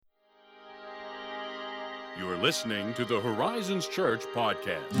You're listening to the Horizons Church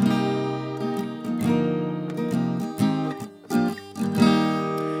podcast.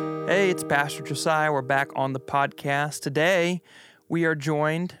 Hey, it's Pastor Josiah. We're back on the podcast. Today, we are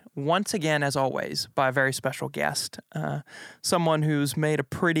joined once again, as always, by a very special guest, someone who's made a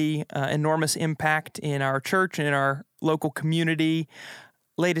pretty enormous impact in our church and in our local community.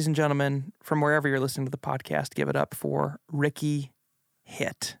 Ladies and gentlemen, from wherever you're listening to the podcast, give it up for Ricky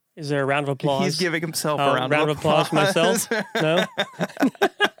Hitt. Is there a round of applause? He's giving himself a round of applause. For myself? No?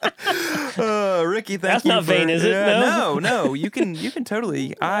 Ricky, thank That's you. not vain, is it? No. You can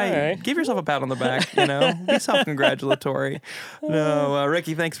totally. right. Give yourself a pat on the back. Be self-congratulatory. No,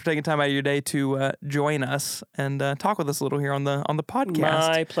 Ricky, thanks for taking time out of your day to join us and talk with us a little here on the podcast.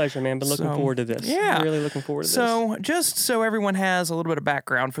 My pleasure, man. Been looking forward to this. Yeah, really looking forward to this. So, just so everyone has a little bit of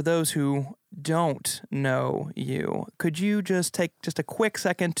background for those who don't know you, could you just take just a quick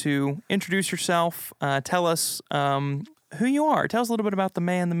second to introduce yourself? Tell us who you are. Tell us a little bit about the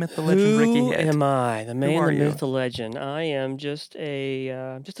man, the myth, the legend, Ricky Hitt. Who am I? The man, the myth, the legend. I am just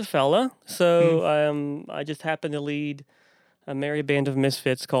a fella. So I just happen to lead a merry band of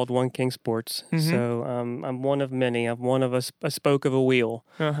misfits called One King Sports. Mm-hmm. So I'm one of many. I'm one of a spoke of a wheel.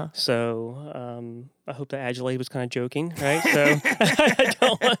 Uh-huh. So I hope that adulate was kind of joking, right? So I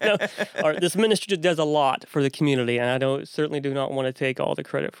don't want to. This ministry does a lot for the community, and I certainly do not want to take all the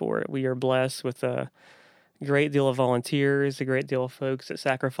credit for it. We are blessed with a great deal of volunteers, a great deal of folks that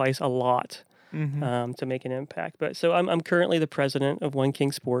sacrifice a lot to make an impact. But so I'm currently the president of One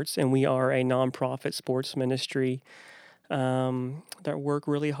King Sports, and we are a nonprofit sports ministry that work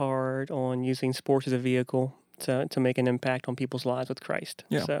really hard on using sports as a vehicle to make an impact on people's lives with Christ.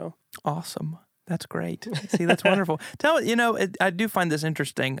 Yeah. So Awesome. That's great. See, that's wonderful. I do find this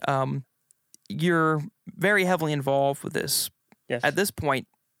interesting. You're very heavily involved with this. yes, At this point,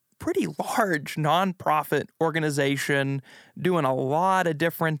 pretty large nonprofit organization doing a lot of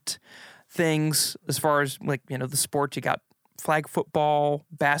different things as far as the sports. You got flag football,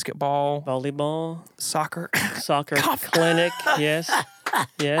 basketball, volleyball, soccer. clinic. Yes. I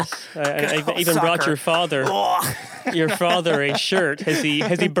even Soccer. brought your father a shirt. Has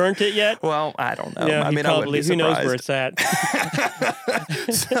he burnt it yet? Well, I don't know. Yeah, I mean, probably. I wouldn't be Who knows where surprised.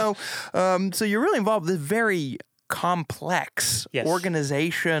 it's at? So you're really involved with this very complex Yes.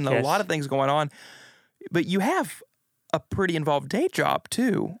 organization, a Yes. lot of things going on, but you have a pretty involved day job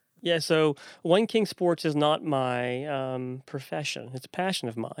too. Yeah, so One King Sports is not my profession. It's a passion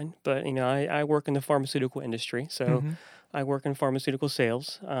of mine. But, I work in the pharmaceutical industry. So I work in pharmaceutical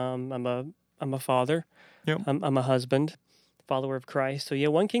sales. I'm a father. Yep. I'm a husband, follower of Christ. So, yeah,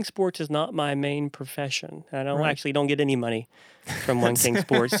 One King Sports is not my main profession. I don't get any money from One King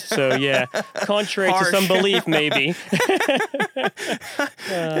Sports. So, yeah, contrary to some belief, maybe. He's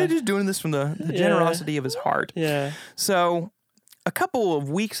just doing this from the generosity of his heart. Yeah. So a couple of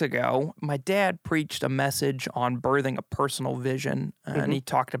weeks ago, my dad preached a message on birthing a personal vision, and he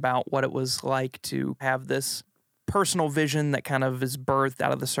talked about what it was like to have this personal vision that kind of is birthed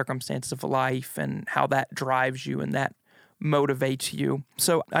out of the circumstances of life and how that drives you and that motivates you.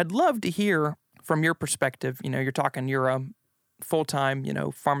 So I'd love to hear from your perspective. You're a full-time,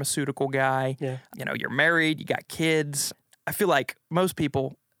 pharmaceutical guy. Yeah. You're married, you got kids. I feel like most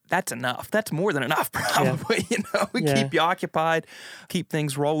people, that's enough. That's more than enough, probably. Keep you occupied, keep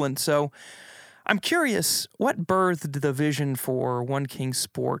things rolling. So I'm curious, what birthed the vision for One King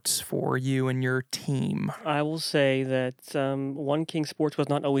Sports for you and your team? I will say that One King Sports was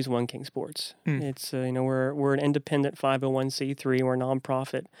not always One King Sports. It's we're an independent 501c3. We're a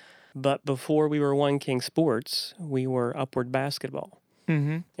nonprofit, but before we were One King Sports, we were Upward Basketball.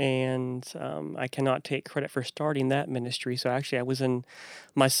 And I cannot take credit for starting that ministry. So actually, I was in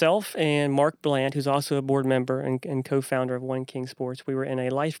myself and Mark Bland, who's also a board member and co-founder of One King Sports. We were in a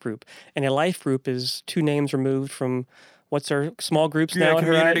life group, and a life group is two names removed from what's our small groups now?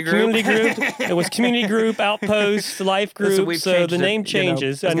 Community group. Community group. It was community group, outpost, life group. So the name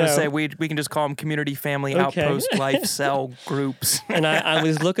changes. I was going to say we can just call them community, family, outpost, life, cell groups. And I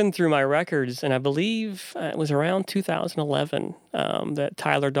was looking through my records, and I believe it was around 2011 that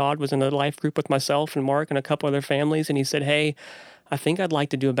Tyler Dodd was in a life group with myself and Mark and a couple other families, and he said, "Hey, I think I'd like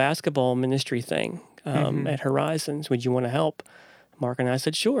to do a basketball ministry thing at Horizons. Would you want to help?" Mark and I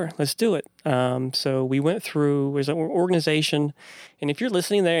said, sure, let's do it. So we went through, there's an organization, and if you're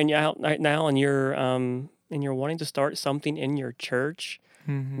listening there and you're out right now and you're wanting to start something in your church,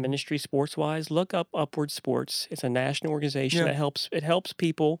 ministry sports-wise, look up Upward Sports. It's a national organization that helps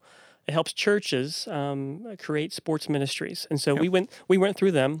people, it helps churches create sports ministries. And so we went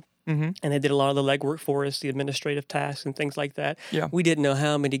through them. Mm-hmm. And they did a lot of the legwork for us, the administrative tasks and things like that. Yeah. We didn't know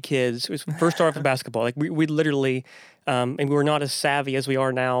how many kids. It was first started for basketball. Like we literally, and we were not as savvy as we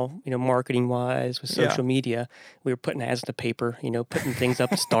are now, marketing wise with social media. We were putting ads in the paper, putting things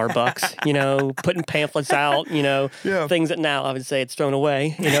up at Starbucks, putting pamphlets out, things that now I would say it's thrown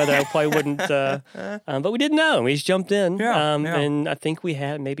away, that I probably wouldn't. But we didn't know. We just jumped in. And I think we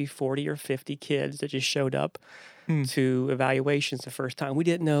had maybe 40 or 50 kids that just showed up to evaluations the first time. We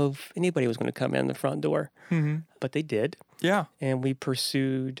didn't know if anybody was going to come in the front door, but they did. Yeah. And we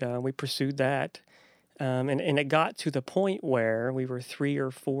pursued that. And it got to the point where we were 3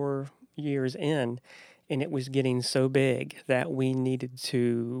 or 4 years in, and it was getting so big that we needed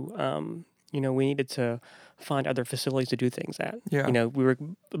to, find other facilities to do things at. Yeah. We were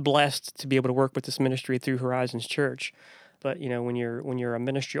blessed to be able to work with this ministry through Horizons Church. But when you're a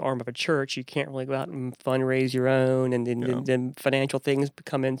ministry arm of a church, you can't really go out and fundraise your own, and then financial things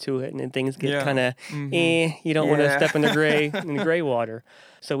come into it, and then things get kind of you don't want to step in the gray water.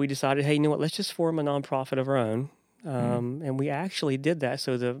 So we decided, hey, you know what? Let's just form a nonprofit of our own, and we actually did that.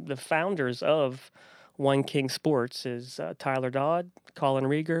 So the founders of One King Sports is Tyler Dodd, Colin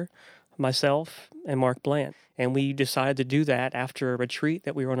Rieger, myself, and Mark Bland. And we decided to do that after a retreat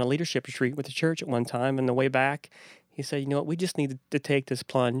that we were on a leadership retreat with the church at one time. And the way back, he said, you know what, we just need to take this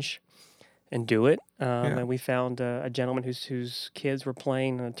plunge and do it. And we found a gentleman whose kids were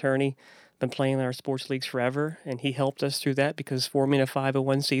playing, an attorney, been playing in our sports leagues forever. And he helped us through that because forming a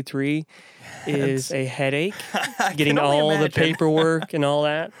 501c3 is a headache, getting all the paperwork and all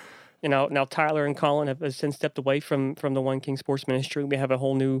that. Now Tyler and Colin have since stepped away from the One King Sports Ministry. We have a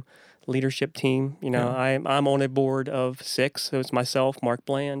whole new leadership team. I'm on a board of 6. So it's myself, Mark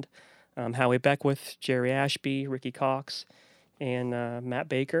Bland, Howie Beckwith, Jerry Ashby, Ricky Cox, and Matt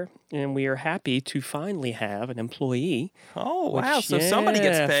Baker. And we are happy to finally have an employee. Oh, wow. So somebody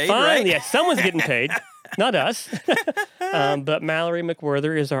gets paid, finally, right? Yeah, someone's getting paid. Not us. But Mallory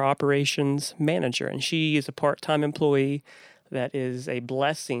McWhirter is our operations manager, and she is a part-time employee that is a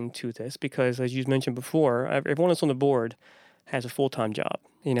blessing to this because, as you mentioned before, everyone that's on the board has a full-time job.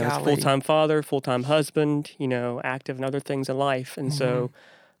 It's a full-time father, full-time husband, active in other things in life. And so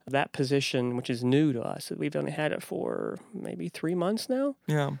that position, which is new to us, we've only had it for maybe 3 months now,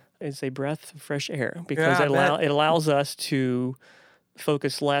 is a breath of fresh air because it allows us to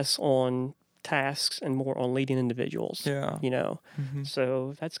focus less on tasks and more on leading individuals.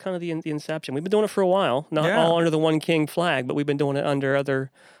 So that's kind of the inception. We've been doing it for a while, not all under the One King flag, but we've been doing it under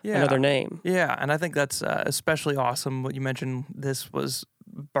another name. Yeah, and I think that's especially awesome. What you mentioned, this was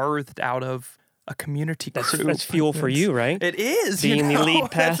birthed out of a community group. That's fuel for you, right? It is. Being the lead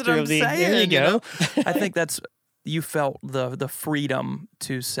pastor of the... Saying, there you go. I think you felt the freedom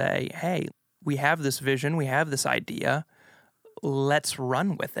to say, hey, we have this vision, we have this idea, let's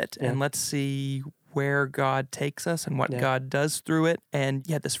run with it and let's see where God takes us and what God does through it. And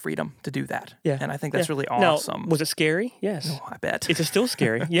you had this freedom to do that. Yeah. And I think that's really awesome. Now, was it scary? Yes. Oh, I bet. It's still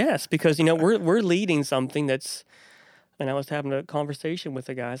scary. Yes. Because, we're leading something that's, and I was having a conversation with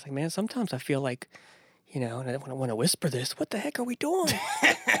the guys like, man, sometimes I feel like, and I want to whisper this, what the heck are we doing?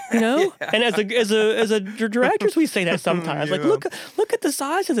 And as a directors, we say that sometimes. Like, look at the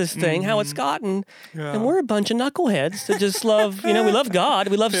size of this thing, how it's gotten. And we're a bunch of knuckleheads that just love, we love God,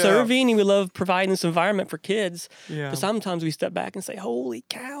 we love serving, and we love providing this environment for kids. Yeah. But sometimes we step back and say, holy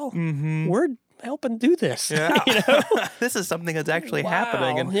cow, we're helping do this. Yeah. This is something that's actually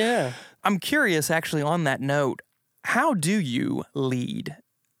happening. And I'm curious, actually, on that note, how do you lead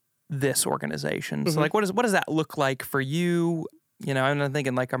this organization? So what does that look like for you? And I'm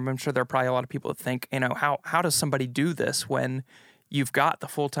thinking I'm sure there are probably a lot of people that think, how does somebody do this when you've got the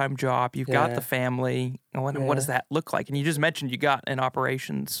full-time job, you've got the family, what does that look like? And you just mentioned you got an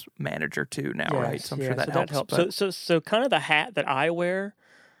operations manager too now, right? So I'm sure that helps. So kind of the hat that I wear,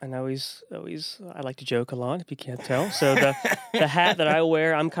 and I like to joke a lot if you can't tell. So the hat that I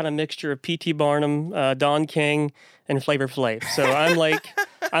wear, I'm kind of a mixture of P.T. Barnum, Don King, and Flavor Flav. So I'm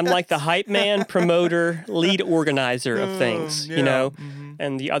like the hype man, promoter, lead organizer of things,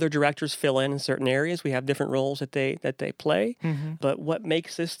 and the other directors fill in certain areas. We have different roles that they play. But what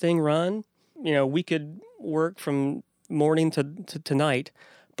makes this thing run, we could work from morning to night,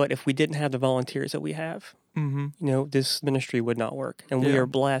 but if we didn't have the volunteers that we have, this ministry would not work. And we are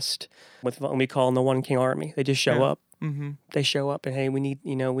blessed with what we call the One King Army. They just show up. They show up and, hey, we need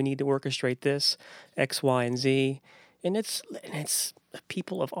to orchestrate this X, Y, and Z. And it's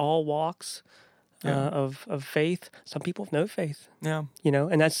people of all walks, of faith. Some people have no faith. Yeah.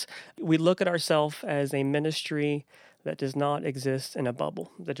 And we look at ourselves as a ministry that does not exist in a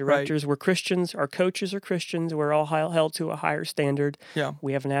bubble. The directors were Christians, our coaches are Christians. We're all held to a higher standard. Yeah.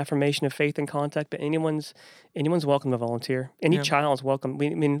 We have an affirmation of faith and contact, but anyone's welcome to volunteer. Any child's welcome.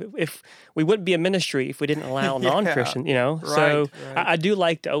 If we wouldn't be a ministry if we didn't allow non-Christian. So I do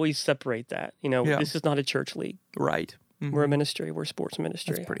like to always separate that. This is not a church league. Right. Mm-hmm. We're a ministry. We're a sports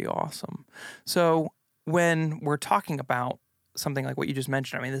ministry. That's pretty awesome. So when we're talking about something like what you just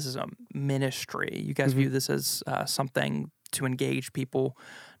mentioned, this is a ministry. You guys view this as something to engage people,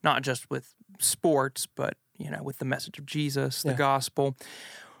 not just with sports, but, with the message of Jesus, the gospel.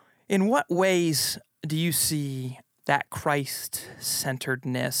 In what ways do you see that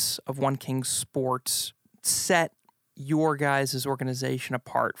Christ-centeredness of One King Sports set your guys' organization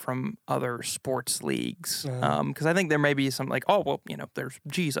apart from other sports leagues? Because I think there may be some there's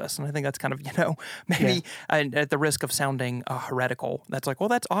Jesus. And I think that's kind of, maybe at the risk of sounding heretical, that's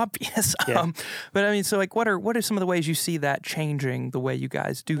that's obvious. Yeah. But what are some of the ways you see that changing the way you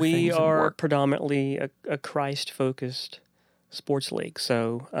guys do things? We and are work? predominantly a Christ-focused sports league.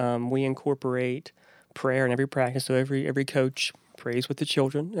 So we incorporate prayer in every practice. So every coach prays with the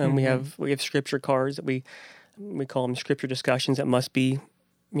children. We have scripture cards that we call them scripture discussions. That must be,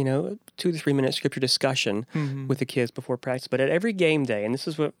 2 to 3 minute scripture discussion with the kids before practice. But at every game day, and this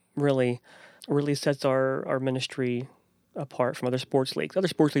is what really sets our ministry apart from other sports leagues. Other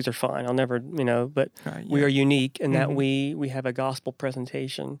sports leagues are fine. I'll never, but we are unique in that we have a gospel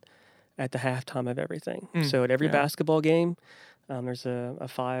presentation at the halftime of everything. So at every basketball game, there's a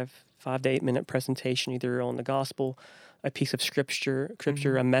 5 to 8 minute presentation either on the gospel, a piece of scripture,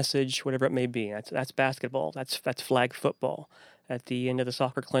 a message, whatever it may be. That's basketball. That's flag football. At the end of the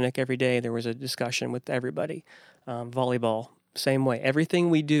soccer clinic every day, there was a discussion with everybody. Volleyball, same way.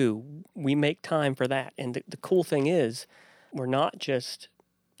 Everything we do, we make time for that. And the cool thing is, we're not just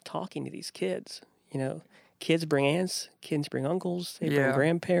talking to these kids. Kids bring aunts, kids bring uncles, they bring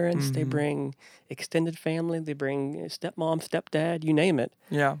grandparents, they bring extended family, they bring stepmom, stepdad, you name it.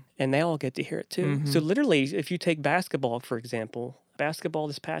 Yeah. And they all get to hear it too. So literally, if you take basketball, for example,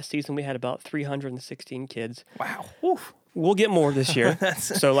 this past season, we had about 316 kids. Wow. Oof. We'll get more this year.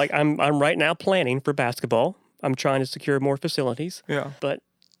 So I'm right now planning for basketball. I'm trying to secure more facilities. Yeah. But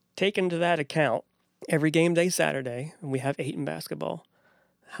take into that account, every game day Saturday, we have 8 in basketball.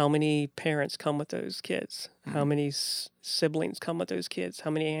 How many parents come with those kids? How many siblings come with those kids?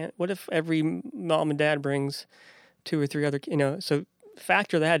 What if every mom and dad brings 2 or 3 other, so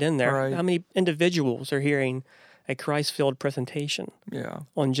factor that in there. Right. How many individuals are hearing a Christ-filled presentation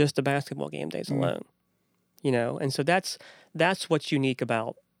on just the basketball game days alone? And so that's what's unique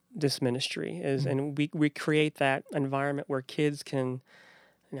about this ministry is, and we create that environment where kids can,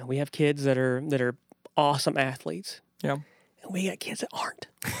 we have kids that are awesome athletes. Yeah. And we got kids that aren't.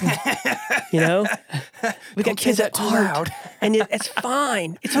 We got kids that aren't. Loud. And it's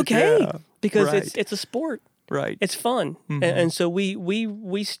fine. It's okay because it's a sport. Right. It's fun. And so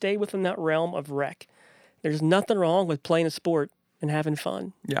we stay within that realm of rec. There's nothing wrong with playing a sport and having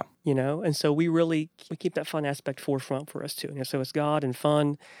fun. Yeah. And so we keep that fun aspect forefront for us too. So it's God and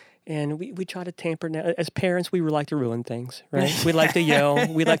fun. And we try to tamper now. As parents, we like to ruin things, right? We like to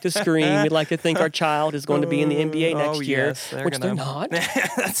yell. We like to scream. We like to think our child is going to be in the NBA next year, yes, which they're not.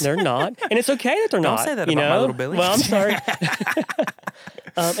 They're not. And it's okay that they're not. Don't say that about my little Billy. Well, I'm sorry.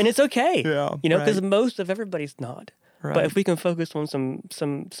 And it's okay. Yeah, because most of everybody's not. Right. But if we can focus on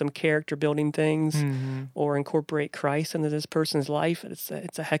some character building things or incorporate Christ into this person's life, it's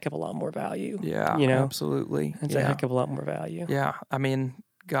a heck of a lot more value. Yeah, absolutely. It's a heck of a lot more value. Yeah,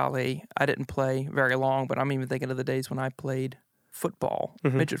 golly, I didn't play very long, but I'm even thinking of the days when I played football,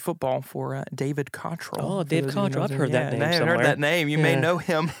 midget football for David Cottrell. Oh, Dave Cottrell. I've heard that name I've somewhere. heard that name. You may know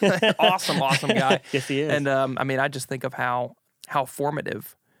him. Awesome guy. Yes, he is. And I just think of how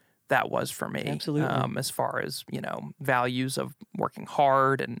formative that was for me. Absolutely. As far as, values of working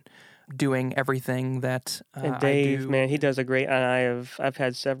hard and doing everything that and Dave, I do. Man, he does a great, and I've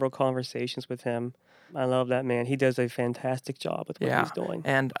had several conversations with him. I love that man. He does a fantastic job with what he's doing.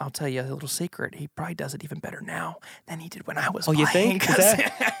 And I'll tell you a little secret. He probably does it even better now than he did when I was playing. You think?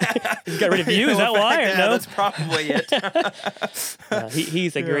 He got rid of you? Is that why? Yeah, no? That's probably it.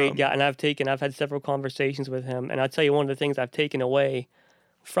 He's a great guy. And I've had several conversations with him. And I'll tell you one of the things I've taken away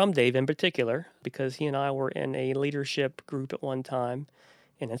from Dave in particular, because he and I were in a leadership group at one time.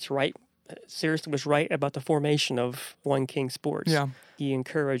 And it's right. Seriously was right about the formation of One King Sports. Yeah. He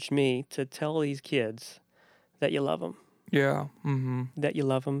encouraged me to tell these kids that you love them. Yeah. That you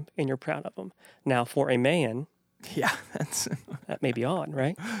love them and you're proud of them. Now, for a man, Yeah, that's That may be odd,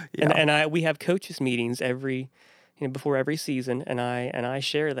 right? Yeah. And we have coaches meetings before every season, and I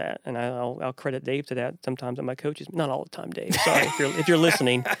share that, and I'll credit Dave to that. Sometimes at my coaches, not all the time, Dave. Sorry if you're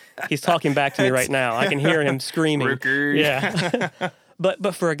listening. He's talking back to me right now. I can hear him screaming. Rookie. Yeah.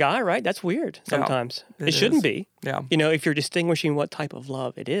 But for a guy, right? That's weird. Sometimes it shouldn't be. Yeah. If you're distinguishing what type of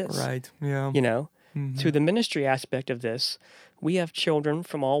love it is. Right. Yeah. To the ministry aspect of this, we have children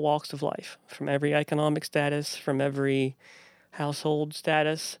from all walks of life, from every economic status, from every household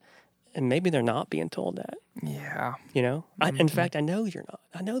status, and maybe they're not being told that. Yeah. In fact, I know you're not.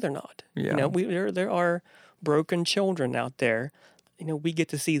 I know they're not. Yeah. There are broken children out there. We get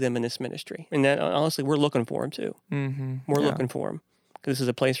to see them in this ministry, and that honestly, we're looking for them too. Mm-hmm. We're looking for them because this is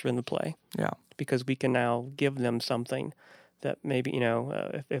a place for them to play. Yeah. Because we can now give them something that maybe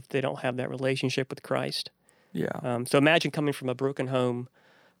if they don't have that relationship with Christ. Yeah. So imagine coming from a broken home,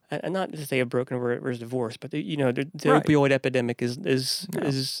 and not to say a broken where there's divorce, but the Right. opioid epidemic is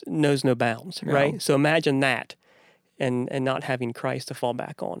knows no bounds, Yeah. right? So imagine that, and not having Christ to fall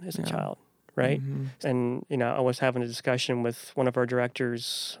back on as a child, right? Mm-hmm. And I was having a discussion with one of our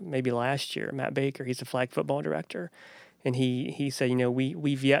directors maybe last year, Matt Baker. He's a flag football director, and he said,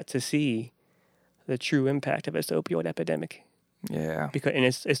 we've yet to see the true impact of this opioid epidemic. Yeah.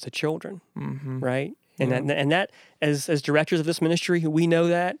 Because it's the children, Mm-hmm. right? And that as directors of this ministry, we know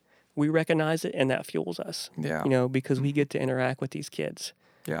that, we recognize it, and that fuels us. Yeah. Because we get to interact with these kids,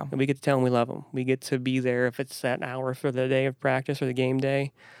 Yeah. and we get to tell them we love them. We get to be there if it's that hour for the day of practice or the game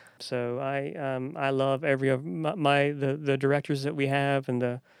day. So I love every of the directors that we have and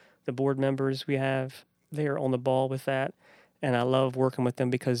the board members we have. They are on the ball with that, and I love working with them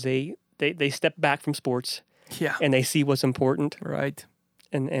because they step back from sports. Yeah. And they see what's important, Right.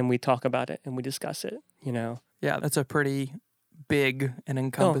 and we talk about it and we discuss it, Yeah, that's a pretty big and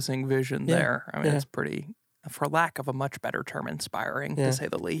encompassing vision yeah, there. I mean, yeah. it's pretty, for lack of a much better term, inspiring, Yeah. to say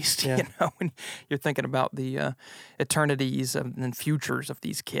the least. Yeah. When you're thinking about the eternities and futures of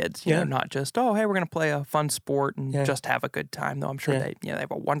these kids, Yeah. not just, oh, hey, we're going to play a fun sport and Yeah. just have a good time. Though I'm sure Yeah. they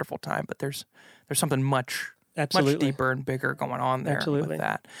have a wonderful time, but there's something much Absolutely. deeper and bigger going on there Absolutely. with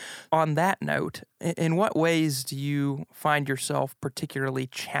that. On that note, in what ways do you find yourself particularly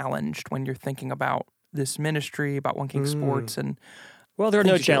challenged when you're thinking about this ministry, about One King Sports? And Well, there are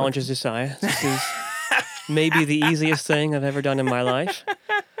no Things you do. challenges, Josiah. This is maybe the easiest thing I've ever done in my life.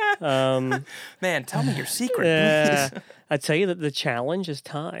 man, tell me your secret, please. I'd tell you that the challenge is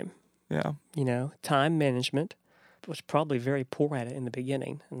time. Yeah. Time management. Was probably very poor at it in the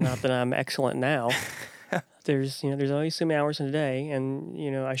beginning. Not that I'm excellent now. There's only so many hours in a day, and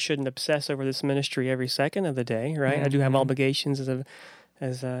I shouldn't obsess over this ministry every second of the day, right? I do have obligations as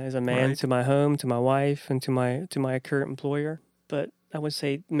a man Right. to my home, to my wife, and to my current employer. But I would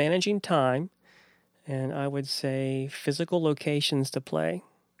say managing time, and I would say physical locations to play.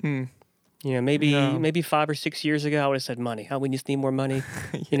 Hmm. Maybe Yeah. maybe 5 or 6 years ago, I would have said money. We just need more money.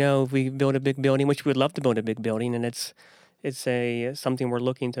 If we build a big building, which we would love to build a big building, and it's something we're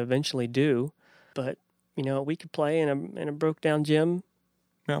looking to eventually do. But we could play in a broke down gym,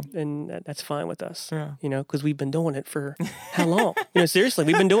 Yeah. and that's fine with us. Yeah. Because we've been doing it for how long? Seriously,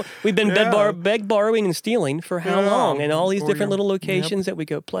 we've been Yeah. beg borrowing and stealing for how Yeah. long? And all these Or different you're- little locations that we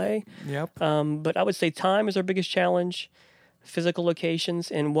go play. Yep. But I would say time is our biggest challenge, physical locations,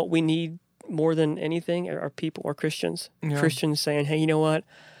 and what we need more than anything are people or Christians. Yeah. Christians saying, hey, you know what?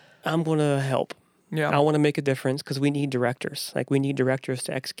 I'm going to help. Yeah. I want to make a difference because we need directors. We need directors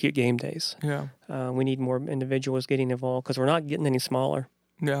to execute game days. Yeah. We need more individuals getting involved because we're not getting any smaller.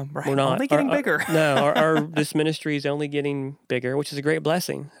 Yeah. Right. We're not. Only getting bigger. This ministry is only getting bigger, which is a great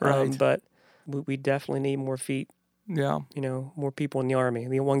blessing. Right. But we definitely need more feet. Yeah. More people in the army,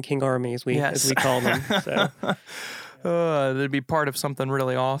 the One King Army, as we call them. So. They'd be part of something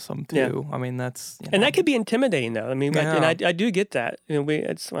really awesome too. I mean, that's And that could be intimidating, though. I mean, Yeah. and I do get that.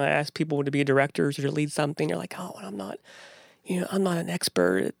 It's when I ask people to be directors or to lead something, they're like, "Oh, I'm not, I'm not an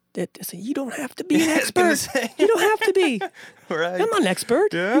expert." I say, you don't have to be an expert. You don't have to be. right. I'm not an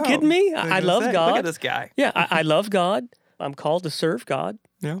expert. Yeah. You kidding me? I love God. Look at this guy. Yeah, I love God. I'm called to serve God.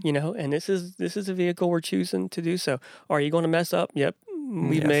 Yeah. And this is a vehicle we're choosing to do so. Are you going to mess up? Yep.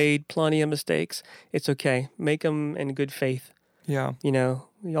 We've Yes. made plenty of mistakes. It's okay. Make them in good faith. Yeah.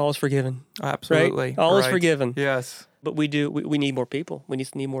 All is forgiven. Absolutely. Right? All is Right. forgiven. Yes. But we need more people. We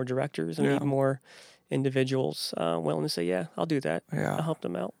need more directors and Yeah. need more individuals willing to say, yeah, I'll do that. Yeah. I'll help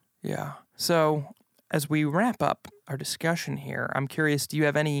them out. Yeah. So as we wrap up our discussion here, I'm curious, do you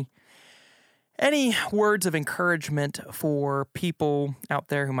have any words of encouragement for people out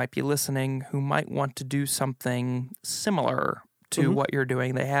there who might be listening, who might want to do something similar to what you're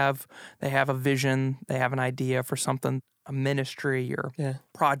doing. They have a vision, they have an idea for something, a ministry or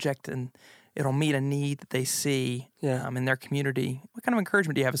project, and it'll meet a need that they see in their community. What kind of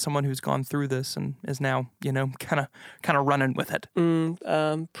encouragement do you have as someone who's gone through this and is now, kind of running with it?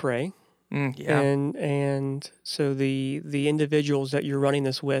 Pray. Yeah. And so the individuals that you're running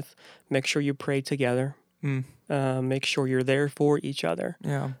this with, make sure you pray together. Make sure you're there for each other.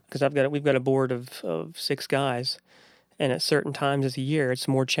 Yeah. Because we've got a board of 6 guys, and at certain times of the year, it's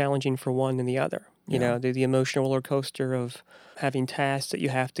more challenging for one than the other. You know, the emotional roller coaster of having tasks that you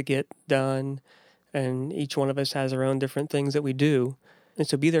have to get done, and each one of us has our own different things that we do. And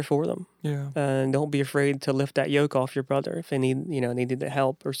so be there for them. Yeah. And don't be afraid to lift that yoke off your brother if they needed the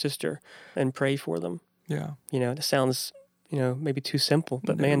help, or sister, and pray for them. Yeah. That sounds, maybe too simple,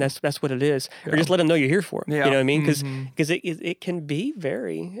 but man, that's what it is. Or just let them know you're here for them. Yeah. You know what I mean? Because it can be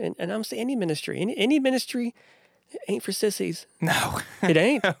very, and I'm saying any ministry ain't for sissies. No. It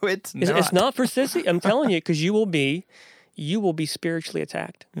ain't. No, it's not. It's not for sissies. I'm telling you, because you will be spiritually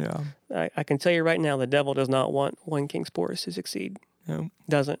attacked. Yeah. I can tell you right now, the devil does not want One King Sports to succeed. No.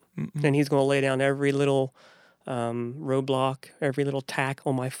 Doesn't. And he's going to lay down every little roadblock, every little tack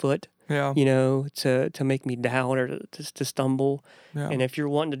on my foot. Yeah. To make me doubt or to stumble. Yeah. And if you're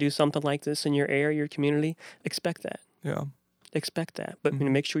wanting to do something like this in your area, your community, expect that. Yeah. Expect that. But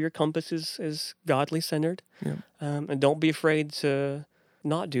make sure your compass is godly centered. Yeah. And don't be afraid to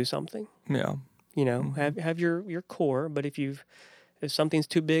not do something. Yeah. Have your core, but if something's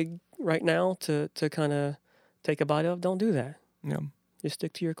too big right now to kind of take a bite of, don't do that. Yeah. Just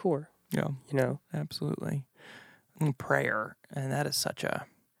stick to your core. Yeah. Absolutely. And prayer, and that is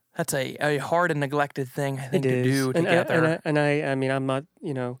that's a hard and neglected thing, I think, to do together. I mean, I'm not,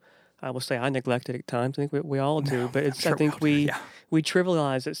 I will say I neglect it at times. I think we all do, but I think we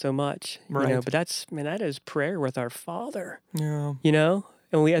trivialize it so much, right. But that is prayer with our Father. Yeah. And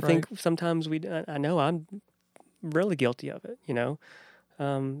I think sometimes I know I'm really guilty of it,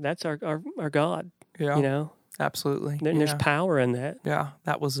 that's our God, Yeah. Absolutely. And there's power in that. Yeah.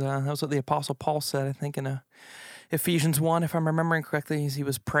 That was what the Apostle Paul said, I think, in Ephesians 1, if I'm remembering correctly, as he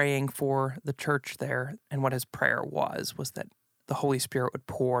was praying for the church there. And what his prayer was that the Holy Spirit would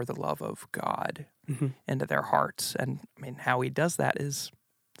pour the love of God into their hearts. And I mean, how he does that is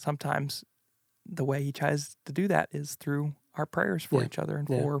sometimes the way he tries to do that is through our prayers for each other and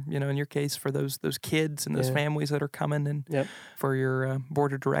for, in your case, for those kids and those families that are coming, and for your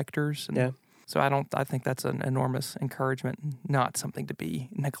board of directors. And so I think that's an enormous encouragement, not something to be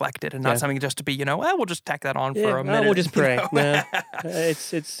neglected, and not something just to be, we'll just tack that on for a minute. We'll just pray. No,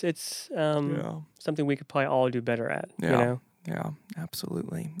 it's something we could probably all do better at. Yeah,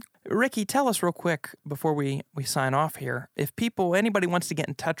 absolutely. Ricky, tell us real quick before we sign off here, if anybody wants to get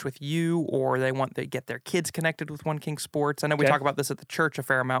in touch with you, or they want to get their kids connected with One King Sports. I know we talk about this at the church a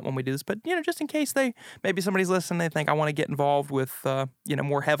fair amount when we do this, but just in case maybe somebody's listening, they think I want to get involved with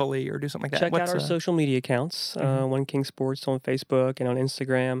more heavily or do something like that. Check out our social media accounts, One King Sports on Facebook and on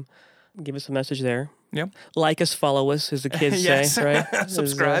Instagram. Give us a message there. Yep. Like us, follow us, as the kids say, right?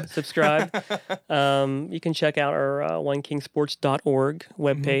 Subscribe. Subscribe. You can check out our onekingsports.org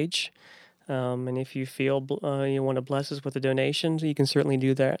webpage. And if you feel you want to bless us with a donation, you can certainly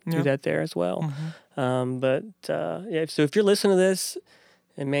do that. Do that there as well. So if you're listening to this,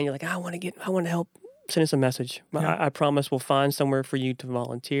 and man, you're like, I want to help, send us a message. I promise we'll find somewhere for you to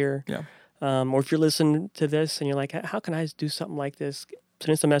volunteer. Yeah. Or if you're listening to this and you're like, how can I do something like this?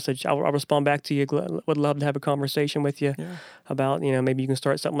 Send us a message. I'll respond back to you. Would love to have a conversation with you about, maybe you can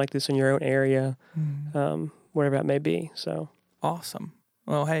start something like this in your own area, whatever that may be. So awesome.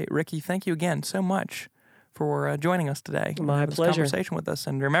 Well, hey, Ricky, thank you again so much for joining us today. My this pleasure. Conversation with us.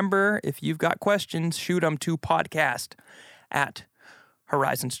 And remember, if you've got questions, shoot them to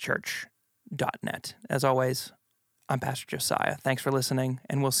podcast@horizonschurch.net. As always, I'm Pastor Josiah. Thanks for listening,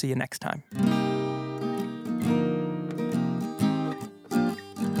 and we'll see you next time.